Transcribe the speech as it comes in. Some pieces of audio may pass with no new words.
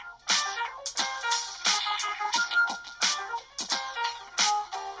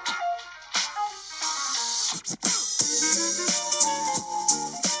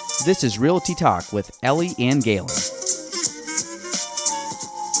This is Realty Talk with Ellie and Galen.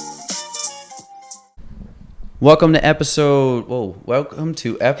 Welcome to episode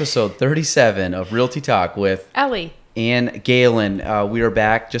 37 of Realty Talk with Ellie and Galen. We are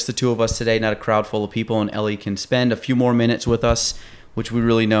back, just the two of us today, not a crowd full of people, and Ellie can spend a few more minutes with us, which we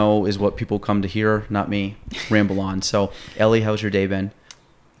really know is what people come to hear, not me ramble on. So, Ellie, how's your day been?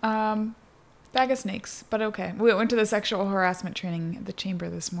 Bag of snakes, but okay. We went to the sexual harassment training at the chamber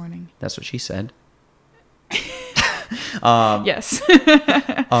this morning. That's what she said. Yes.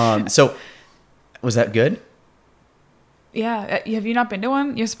 So, was that good? Yeah. Have you not been to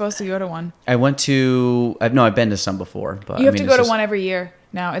one? You're supposed to go to one. I went to... I've been to some before. But you have to go to one every year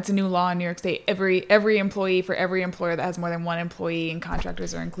now. It's a new law in New York State. Every employee, for every employer that has more than one employee, and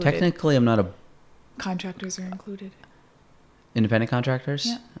contractors are included. Technically, I'm not a... Contractors are included. Independent contractors?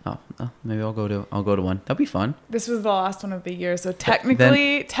 Yeah. Oh, maybe I'll go to one. That'd be fun. This was the last one of the year, so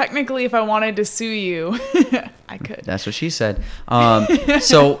technically, if I wanted to sue you, I could. That's what she said.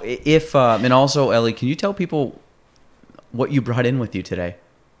 So if and also, Ellie, can you tell people what you brought in with you today?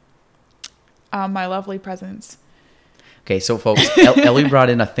 My lovely presents. Okay, so folks, Ellie brought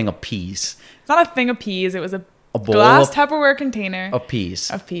in a thing of peas. It's not a thing of peas. It was a bowl glass Tupperware container of peas.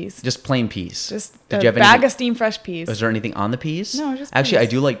 Just plain peas. Just a bag of steamed fresh peas. Was there anything on the peas? No, just Actually, peas.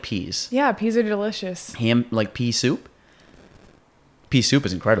 I do like peas. Yeah, peas are delicious. Like pea soup? Pea soup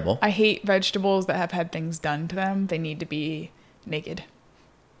is incredible. I hate vegetables that have had things done to them. They need to be naked.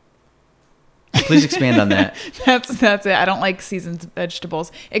 Please expand on that. That's it. I don't like seasoned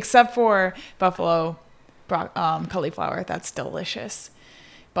vegetables, except for buffalo cauliflower. That's delicious.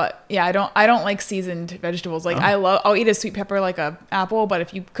 But yeah, I don't like seasoned vegetables. Like I'll eat a sweet pepper like a apple, but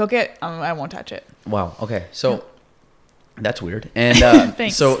if you cook it, I won't touch it. Wow. Okay. So that's weird. And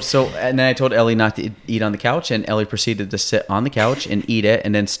Thanks. So and then I told Ellie not to eat on the couch, and Ellie proceeded to sit on the couch and eat it,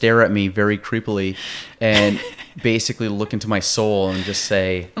 and then stare at me very creepily, and basically look into my soul and just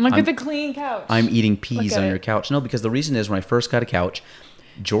say, and look at the clean couch. I'm eating peas on your couch. No, because the reason is when I first got a couch,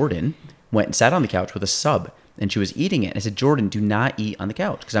 Jordan went and sat on the couch with a sub. And she was eating it. I said, Jordan, do not eat on the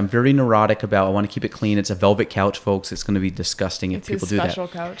couch. Because I'm very neurotic about, I want to keep it clean. It's a velvet couch, folks. It's going to be disgusting if people do that. It's his special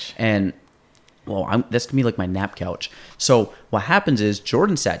couch. And, well, that's going to be like my nap couch. So what happens is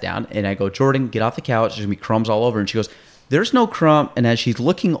Jordan sat down, and I go, Jordan, get off the couch. There's going to be crumbs all over. And she goes, there's no crumb. And as she's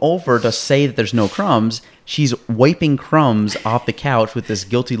looking over to say that there's no crumbs, she's wiping crumbs off the couch with this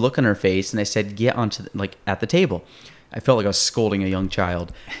guilty look on her face. And I said, get onto, at the table. I felt like I was scolding a young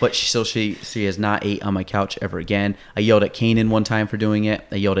child, but she has not ate on my couch ever again. I yelled at Kanan one time for doing it.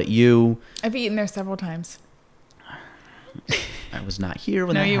 I yelled at you. I've eaten there several times. I was not here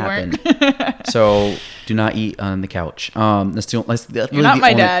when that happened. Weren't. So do not eat on the couch. That's You're not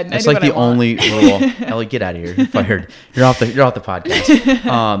my dad. That's like the only rule. Ellie, get out of here. You're fired. You're off the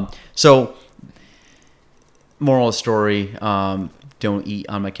podcast. So moral of the story: don't eat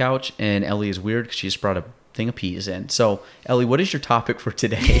on my couch. And Ellie is weird because she just brought a thing of peas in. So, Ellie, what is your topic for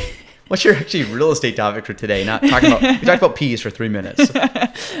today? What's your actually real estate topic for today? Not talking about, we talked about peas for 3 minutes.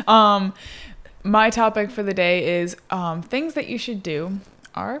 My topic for the day is things that you should do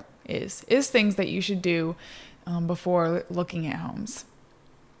is things that you should do before looking at homes.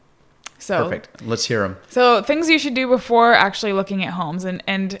 So perfect. Let's hear them. So things you should do before actually looking at homes,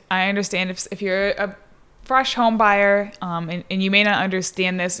 and I understand if you're a fresh home buyer, and you may not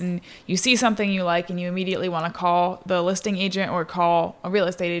understand this, and you see something you like and you immediately want to call the listing agent or call a real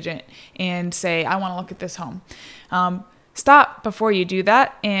estate agent and say, I want to look at this home. Stop before you do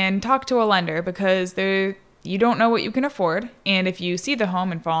that and talk to a lender, because you don't know what you can afford. And if you see the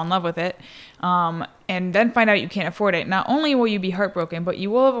home and fall in love with it, and then find out you can't afford it, not only will you be heartbroken, but you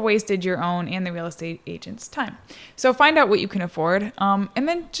will have wasted your own and the real estate agent's time. So find out what you can afford. And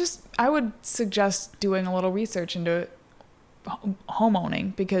then I would suggest doing a little research into home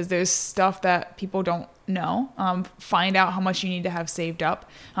owning, because there's stuff that people don't know. Find out how much you need to have saved up,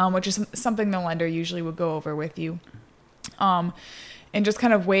 which is something the lender usually would go over with you. And just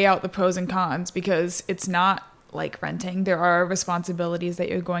kind of weigh out the pros and cons, because it's not like renting. There are responsibilities that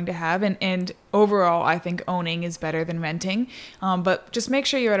you're going to have, and overall I think owning is better than renting, but just make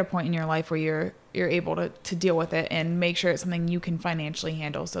sure you're at a point in your life where you're able to deal with it, and make sure it's something you can financially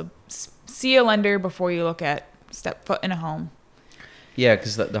handle. So see a lender before you step foot in a home. Yeah,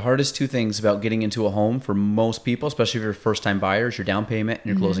 because the hardest two things about getting into a home for most people, especially if you're a first-time buyer, is your down payment and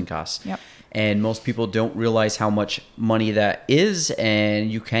your closing costs. Yep. And most people don't realize how much money that is,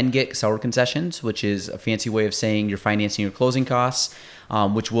 and you can get seller concessions, which is a fancy way of saying you're financing your closing costs,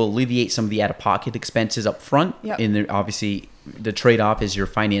 which will alleviate some of the out-of-pocket expenses up front. Yep. And obviously, the trade-off is you're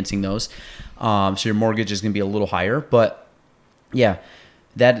financing those. So your mortgage is going to be a little higher. But, yeah,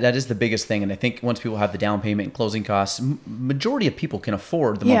 that is the biggest thing. And I think once people have the down payment and closing costs, majority of people can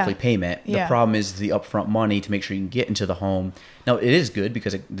afford the monthly payment. The problem is the upfront money to make sure you can get into the home. Now, it is good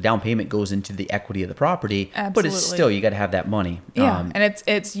because the down payment goes into the equity of the property. Absolutely. But it's still, you got to have that money. Yeah, and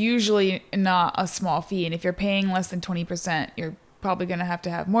it's usually not a small fee. And if you're paying less than 20%, you're probably going to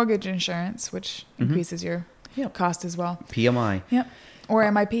have mortgage insurance, which increases your cost as well. PMI. Yep. Or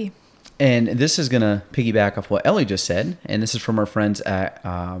MIP. And this is going to piggyback off what Ellie just said. And this is from our friends at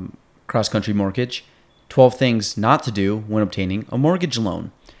Cross Country Mortgage. 12 things not to do when obtaining a mortgage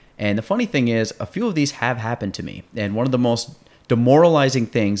loan. And the funny thing is, a few of these have happened to me. And one of the most demoralizing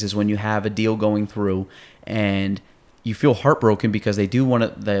things is when you have a deal going through and you feel heartbroken because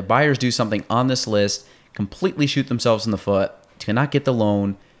the buyers do something on this list, completely shoot themselves in the foot, cannot get the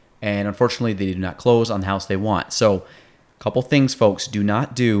loan, and unfortunately they do not close on the house they want. So a couple things, folks. Do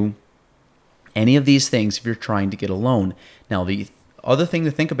not do any of these things if you're trying to get a loan. Now, the other thing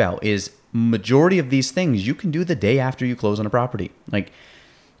to think about is majority of these things you can do the day after you close on a property. Like,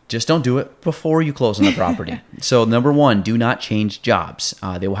 just don't do it before you close on the property. So number one, do not change jobs.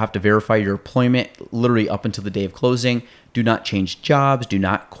 They will have to verify your employment literally up until the day of closing. Do not change jobs. Do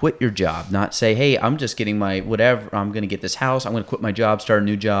not quit your job. Not say, hey, I'm just getting my whatever. I'm going to get this house. I'm going to quit my job, start a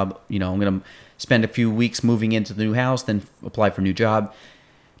new job. I'm going to spend a few weeks moving into the new house, then apply for a new job.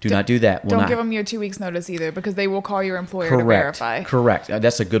 Do not do that. Don't give them your 2 weeks notice either, because they will call your employer to Correct. verify. Correct.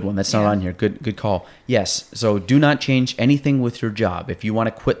 That's a good one. That's not on here. Good call. Yes. So do not change anything with your job. If you want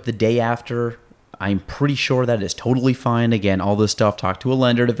to quit the day after, I'm pretty sure that is totally fine. Again, all this stuff, talk to a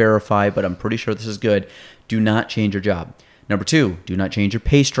lender to verify, but I'm pretty sure this is good. Do not change your job. Number two, do not change your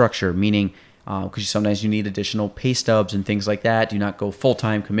pay structure, meaning because sometimes you need additional pay stubs and things like that. Do not go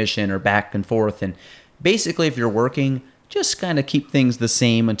full-time commission or back and forth. And basically, if you're working, just kind of keep things the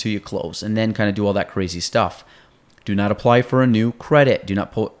same until you close and then kind of do all that crazy stuff. Do not apply for a new credit. Do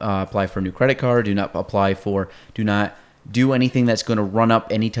not apply for a new credit card. Do not do anything that's going to run up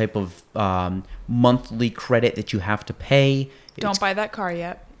any type of monthly credit that you have to pay. Don't buy that car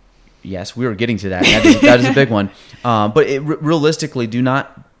yet. Yes, we were getting to that. That is a big one. But realistically, do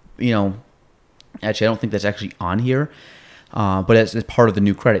not, actually, I don't think that's actually on here. But as part of the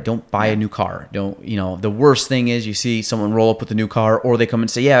new credit, don't buy a new car. The worst thing is you see someone roll up with a new car, or they come and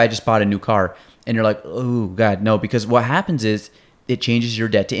say, yeah, I just bought a new car. And you're like, oh God, no, because what happens is it changes your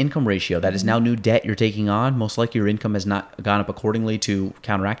debt to income ratio. That is now new debt you're taking on. Most likely your income has not gone up accordingly to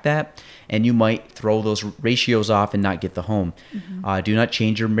counteract that. And you might throw those ratios off and not get the home. Do not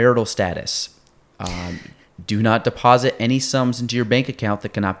change your marital status. Do not deposit any sums into your bank account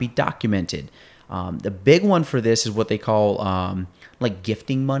that cannot be documented. The big one for this is what they call like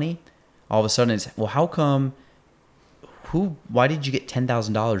gifting money. All of a sudden it's, well, how come, why did you get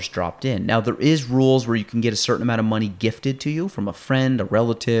 $10,000 dropped in? Now there is rules where you can get a certain amount of money gifted to you from a friend, a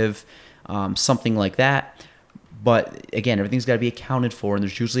relative, something like that. But again, everything's got to be accounted for, and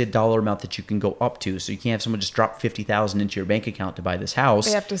there's usually a dollar amount that you can go up to. So you can't have someone just drop $50,000 into your bank account to buy this house.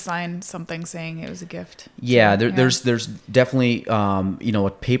 They have to sign something saying it was a gift. Yeah, there's definitely a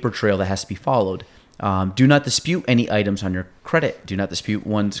paper trail that has to be followed. Do not dispute any items on your credit. Do not dispute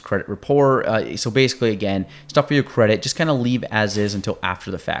one's credit report. So basically, again, stuff for your credit, just kind of leave as is until after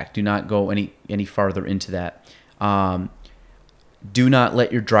the fact. Do not go any farther into that. Do not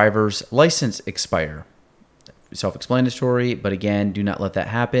let your driver's license expire. Self-explanatory, but again, do not let that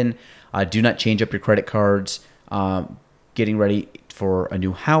happen. Do not change up your credit cards. Getting ready for a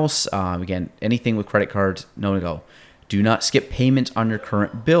new house. Again, anything with credit cards, no go. Do not skip payments on your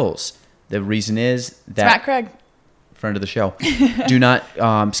current bills. The reason is that Matt Craig, friend of the show, do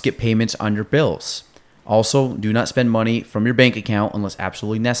not skip payments on your bills. Also, do not spend money from your bank account unless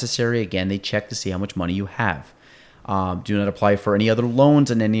absolutely necessary. Again, they check to see how much money you have. Do not apply for any other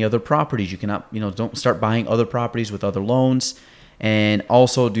loans and any other properties. You cannot, don't start buying other properties with other loans. And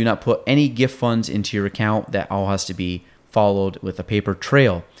also do not put any gift funds into your account. That all has to be followed with a paper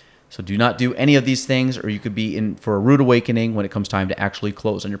trail. So do not do any of these things, or you could be in for a rude awakening when it comes time to actually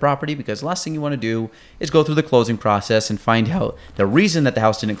close on your property, because the last thing you want to do is go through the closing process and find out the reason that the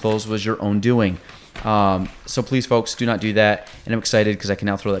house didn't close was your own doing. So please, folks, do not do that. And I'm excited because I can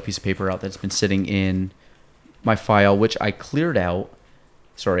now throw that piece of paper out that's been sitting in my file, which I cleared out.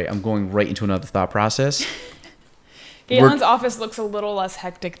 Sorry, I'm going right into another thought process. Galen's office looks a little less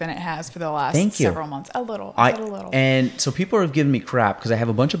hectic than it has for the last several months. A little. And so people are giving me crap because I have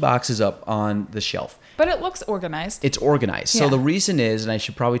a bunch of boxes up on the shelf. But it looks organized. It's organized. Yeah. So the reason is, and I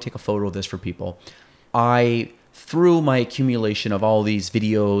should probably take a photo of this for people, through my accumulation of all these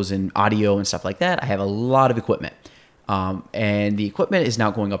videos and audio and stuff like that, I have a lot of equipment. And the equipment is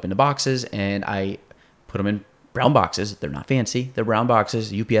now going up into boxes, and I put them in brown boxes. They're not fancy. They're brown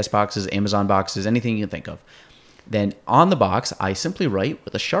boxes, UPS boxes, Amazon boxes, anything you can think of. Then on the box, I simply write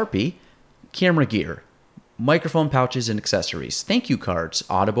with a Sharpie, camera gear, microphone pouches and accessories, thank you cards,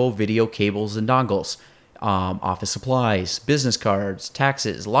 Audible, video, cables, and dongles, office supplies, business cards,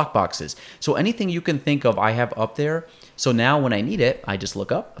 taxes, lockboxes. So anything you can think of, I have up there. So now when I need it, I just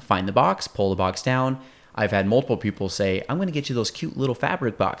look up, find the box, pull the box down. I've had multiple people say, I'm going to get you those cute little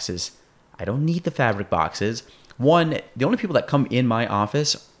fabric boxes. I don't need the fabric boxes. One, the only people that come in my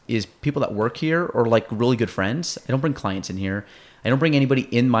office is people that work here or like really good friends. I don't bring clients in here. I don't bring anybody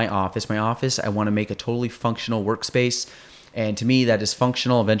in my office. My office, I want to make a totally functional workspace. And to me, that is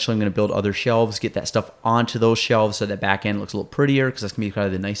functional. Eventually, I'm going to build other shelves, get that stuff onto those shelves so that back end looks a little prettier because that's going to be kind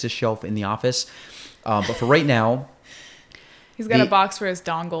of the nicest shelf in the office. But for right now... He's got a box for his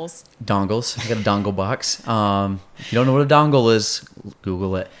dongles. Dongles. I got a dongle box. If you don't know what a dongle is,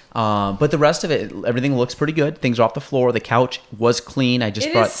 Google it. But the rest of it, everything looks pretty good. Things are off the floor. The couch was clean. It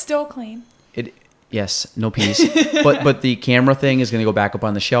is still clean. Yes, no peas. but the camera thing is going to go back up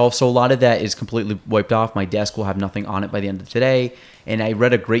on the shelf. So a lot of that is completely wiped off. My desk will have nothing on it by the end of today. And I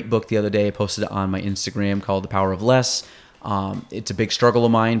read a great book the other day. I posted it on my Instagram called The Power of Less. It's a big struggle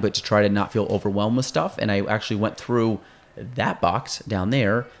of mine, but to try to not feel overwhelmed with stuff. And I actually went through that box down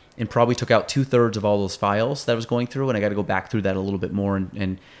there and probably took out 2/3 of all those files that I was going through. And I got to go back through that a little bit more.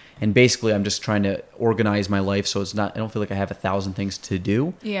 And basically, I'm just trying to organize my life so it's not. I don't feel like I have 1,000 things to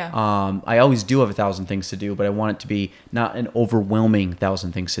do. Yeah. I always do have 1,000 things to do, but I want it to be not an overwhelming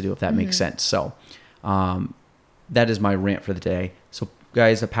 1,000 things to do, if that makes sense. So, that is my rant for the day. So,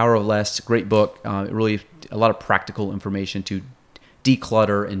 guys, The Power of Less, great book. Really, a lot of practical information to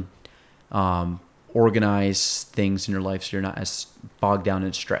declutter and organize things in your life so you're not as bogged down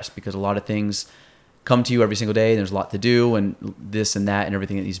and stressed, because a lot of things come to you every single day. There's a lot to do and this and that and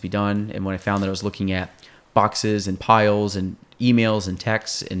everything that needs to be done. And when I found that I was looking at boxes and piles and emails and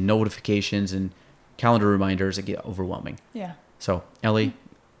texts and notifications and calendar reminders, it get overwhelming. Yeah. So Ellie,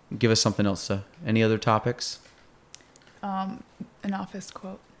 give us something else. Any other topics? An office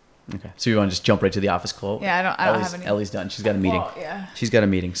quote. Okay. So you want to just jump right to the office quote? Yeah, I don't have any. Ellie's done. She's got a meeting. Well, yeah. She's got a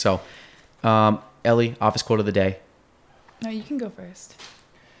meeting. So, Ellie, office quote of the day. No, you can go first.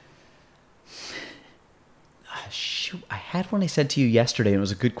 Shoot, I had one I said to you yesterday, and it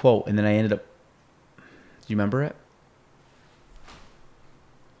was a good quote, and then I ended up... Do you remember it?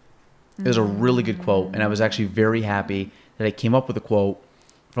 It was a really good quote, and I was actually very happy that I came up with a quote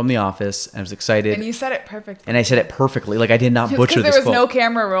from the office, and I was excited. And you said it perfectly. And I said it perfectly. Like, I did not butcher this quote. Because there was no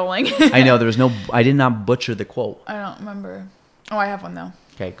camera rolling. I know, I did not butcher the quote. I don't remember. Oh, I have one, though.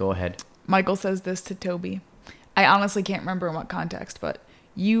 Okay, go ahead. Michael says this to Toby. I honestly can't remember in what context, but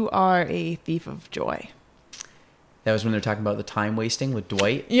you are a thief of joy. That was when they were talking about the time wasting with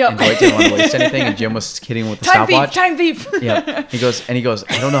Dwight. Yep. And Dwight didn't want to waste anything, and Jim was hitting him with the stopwatch. Time thief. Yeah. He goes, I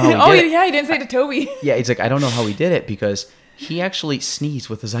don't know how he did it. Yeah, he didn't say it to Toby. Yeah, he's like, I don't know how he did it because he actually sneezed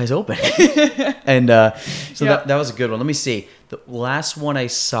with his eyes open. And so Yep. that was a good one. Let me see. The last one I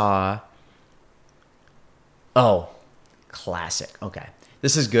saw. Oh, classic. Okay.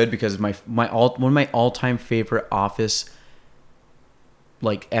 This is good because one of my all-time favorite Office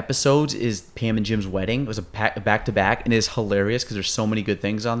episodes is Pam and Jim's wedding. It was a back-to-back, and it is hilarious because there's so many good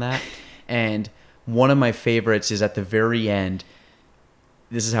things on that. And one of my favorites is at the very end.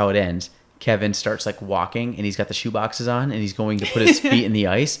 This is how it ends. Kevin starts walking, and he's got the shoe boxes on, and he's going to put his feet in the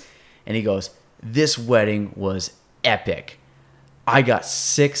ice, and he goes, "This wedding was epic. I got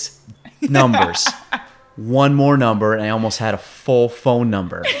 6 numbers." One more number, and I almost had a full phone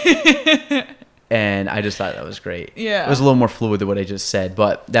number. And I just thought that was great. Yeah. It was a little more fluid than what I just said,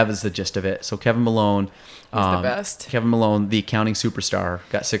 but that was the gist of it. So Kevin Malone. He's the best. Kevin Malone, the accounting superstar,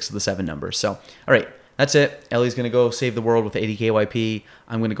 got 6 of the 7 numbers. So, all right, that's it. Ellie's going to go save the world with 80 KYP.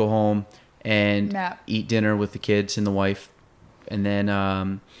 I'm going to go home and eat dinner with the kids and the wife. And then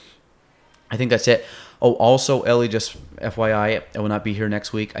I think that's it. Oh, also, Ellie, just FYI, I will not be here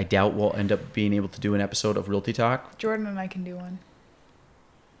next week. I doubt we'll end up being able to do an episode of Realty Talk. Jordan and I can do one.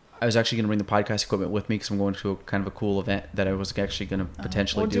 I was actually going to bring the podcast equipment with me because I'm going to kind of a cool event that I was actually going to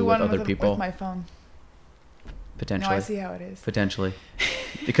potentially do with other people. With my phone. Potentially. No, I see how it is. Potentially.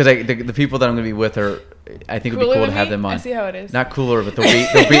 Because the people that I'm going to be with I think it would be cool to have them on. I see how it is. Not cooler, but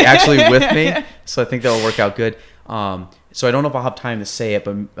they'll be actually with me. So I think that'll work out good. So I don't know if I'll have time to say it,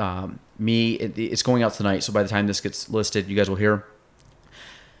 but it's going out tonight. So by the time this gets listed, you guys will hear.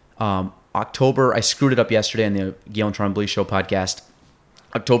 October, I screwed it up yesterday on the Gail and Trombley Show podcast.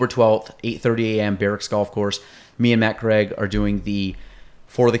 October 12th, 8:30 a.m., Barracks Golf Course. Me and Matt Craig are doing the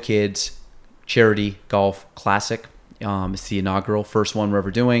For the Kids Charity Golf Classic. It's the inaugural first one we're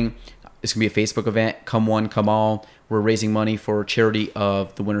ever doing. It's going to be a Facebook event. Come one, come all. We're raising money for charity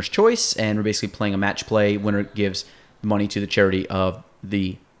of the winner's choice, and we're basically playing a match play. Winner gives money to the charity of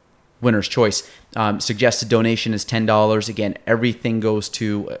the winner's choice. Suggested donation is $10. Again, everything goes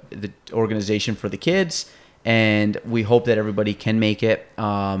to the organization for the kids, and we hope that everybody can make it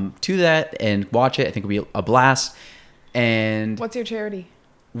to that and watch it. I think it'll be a blast. And what's your charity?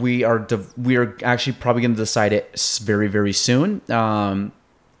 We are actually probably going to decide it very, very soon.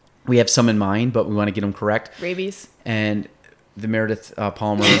 We have some in mind, but we want to get them correct. Rabies. And the Meredith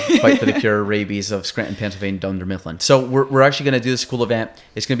Palmer Fight for the Cure Rabies of Scranton, Pennsylvania, Dunder Mifflin. So we're actually going to do this cool event.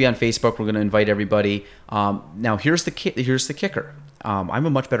 It's going to be on Facebook. We're going to invite everybody. Now here's the kicker. I'm a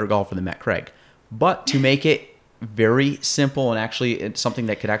much better golfer than Matt Craig, but to make it very simple and actually it's something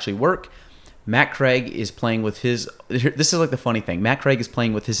that could actually work, Matt Craig is playing with his. This is like the funny thing. Matt Craig is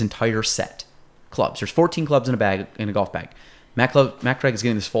playing with his entire set clubs. There's 14 clubs in a golf bag. Matt Craig is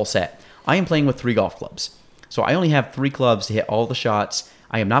getting this full set. I am playing with 3 golf clubs. So I only have 3 clubs to hit all the shots.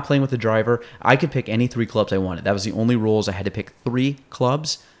 I am not playing with the driver. I could pick any 3 clubs I wanted. That was the only rules. I had to pick 3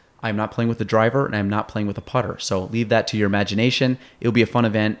 clubs. I am not playing with the driver, and I am not playing with a putter. So leave that to your imagination. It'll be a fun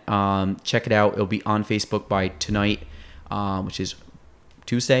event. Check it out. It'll be on Facebook by tonight, which is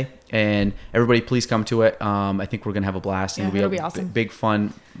Tuesday. And everybody, please come to it. I think we're going to have a blast. Yeah, it'll be awesome. Big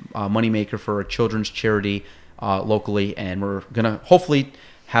fun moneymaker for a children's charity locally. And we're going to hopefully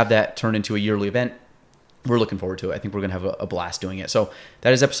have that turn into a yearly event. We're looking forward to it. I think we're going to have a blast doing it. So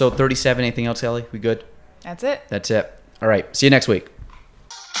that is episode 37. Anything else, Ellie? We good? That's it. That's it. All right. See you next week.